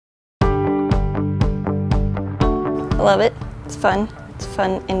I love it. It's fun. It's a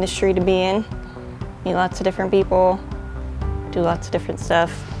fun industry to be in. Meet lots of different people, do lots of different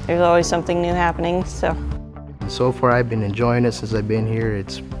stuff. There's always something new happening, so. So far I've been enjoying it since I've been here.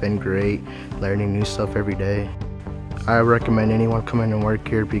 It's been great, learning new stuff every day. I recommend anyone coming and work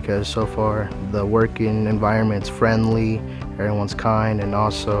here because so far the working environment's friendly, everyone's kind, and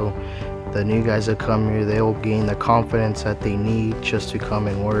also the new guys that come here, they will gain the confidence that they need just to come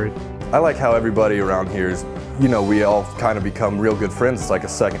and work. I like how everybody around here is, we all kind of become real good friends. It's like a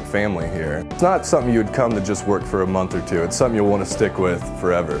second family here. It's not something you would come to just work for a month or two. It's something you'll want to stick with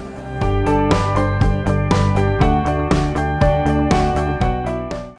forever.